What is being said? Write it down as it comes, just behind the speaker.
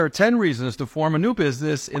There are 10 reasons to form a new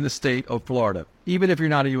business in the state of Florida, even if you're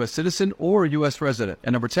not a U.S. citizen or a U.S. resident.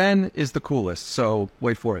 And number 10 is the coolest, so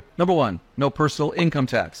wait for it. Number 1, no personal income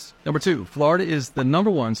tax. Number 2, Florida is the number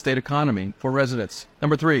 1 state economy for residents.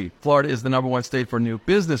 Number 3, Florida is the number 1 state for new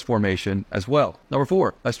business formation as well. Number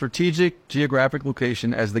 4, a strategic geographic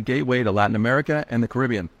location as the gateway to Latin America and the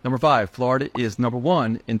Caribbean. Number 5, Florida is number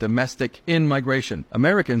 1 in domestic in-migration.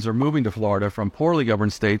 Americans are moving to Florida from poorly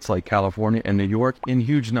governed states like California and New York in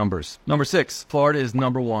huge numbers. Number 6, Florida is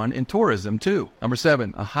number 1 in tourism too. Number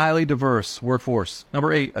 7, a highly diverse workforce.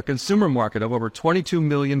 Number 8, a consumer market of over 22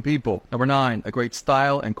 million people. Number 9, a great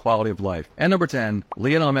style and quality of life. And number 10,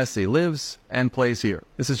 Lionel Messi lives and plays here.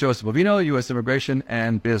 This is Joseph Bovino, U.S. Immigration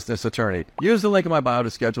and Business Attorney. Use the link in my bio to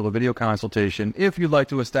schedule a video consultation if you'd like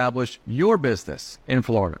to establish your business in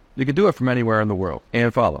Florida. You can do it from anywhere in the world.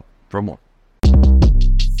 And follow for more.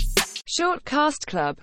 Shortcast Club.